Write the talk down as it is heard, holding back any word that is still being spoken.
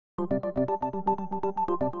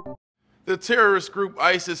The terrorist group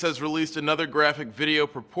ISIS has released another graphic video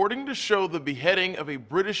purporting to show the beheading of a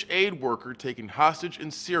British aid worker taken hostage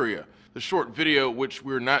in Syria. The short video, which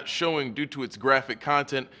we're not showing due to its graphic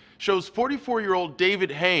content, shows 44-year-old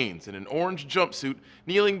David Haines in an orange jumpsuit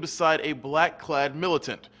kneeling beside a black-clad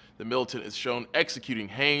militant. The militant is shown executing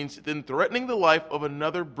Haines, then threatening the life of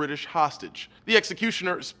another British hostage. The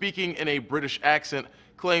executioner, speaking in a British accent,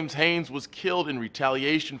 claims Haines was killed in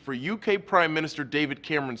retaliation for UK Prime Minister David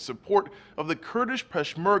Cameron's support of the Kurdish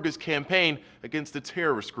Peshmerga's campaign against the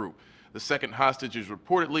terrorist group. The second hostage is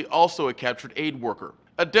reportedly also a captured aid worker.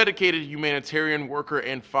 A dedicated humanitarian worker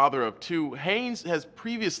and father of two, Haines has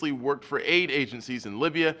previously worked for aid agencies in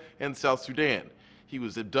Libya and South Sudan. He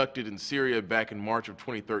was abducted in Syria back in March of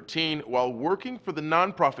 2013 while working for the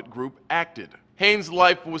nonprofit group Abducted. Haines'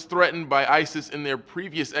 life was threatened by ISIS in their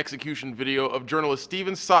previous execution video of journalist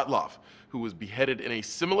Steven Sotloff, who was beheaded in a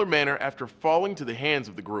similar manner after falling to the hands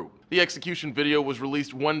of the group. The execution video was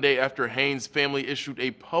released one day after Haines' family issued a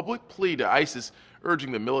public plea to ISIS,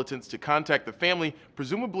 urging the militants to contact the family,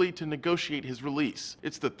 presumably to negotiate his release.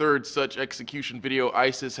 It's the third such execution video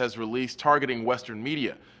ISIS has released targeting Western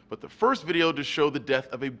media, but the first video to show the death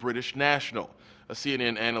of a British national. A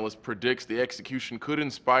CNN analyst predicts the execution could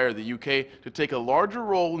inspire the UK to take a larger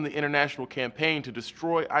role in the international campaign to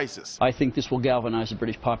destroy ISIS. I think this will galvanize the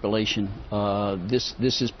British population.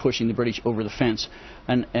 This is pushing the British over the fence,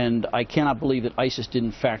 and I cannot believe that ISIS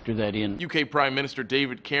didn't factor that in. UK Prime Minister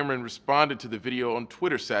David Cameron responded to the video on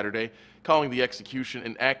Twitter Saturday, calling the execution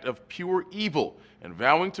an act of pure evil and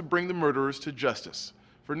vowing to bring the murderers to justice.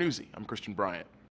 For Newsy, I'm Christian Bryant.